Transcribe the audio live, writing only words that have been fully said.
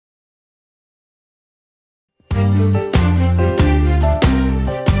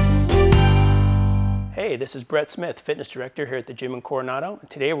Hey, this is Bret Smith, fitness director here at the gym in Coronado.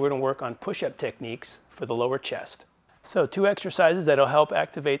 Today we're going to work on push-up techniques for the lower chest. So 2 exercises that'll help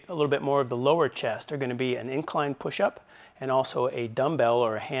activate a little bit more of the lower chest are going to be an incline push-up and also a dumbbell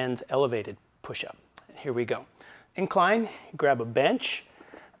or a hands elevated push-up. Here we go. Incline, grab a bench.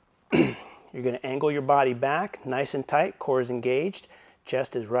 You're going to angle your body back nice and tight, core is engaged.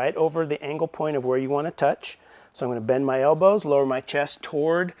 Chest is right over the angle point of where you want to touch. So I'm going to bend my elbows, lower my chest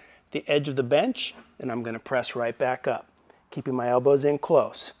toward the edge of the bench, and I'm going to press right back up, keeping my elbows in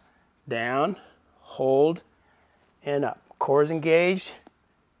close. Down, hold, and up. Core is engaged,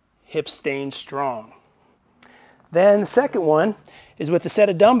 hips staying strong. Then the second one is with a set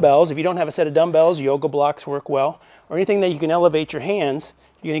of dumbbells. If you don't have a set of dumbbells, yoga blocks work well, or anything that you can elevate your hands.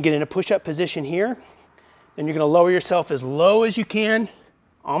 You're going to get in a push-up position here. Then you're going to lower yourself as low as you can,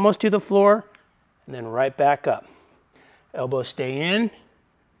 almost to the floor, and then right back up. Elbows stay in,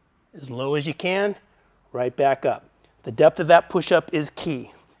 as low as you can, right back up. The depth of that push-up is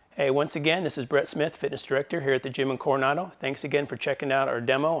key. Hey, once again, this is Bret Smith, fitness director here at the gym in Coronado. Thanks again for checking out our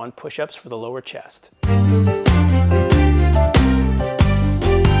demo on push-ups for the lower chest.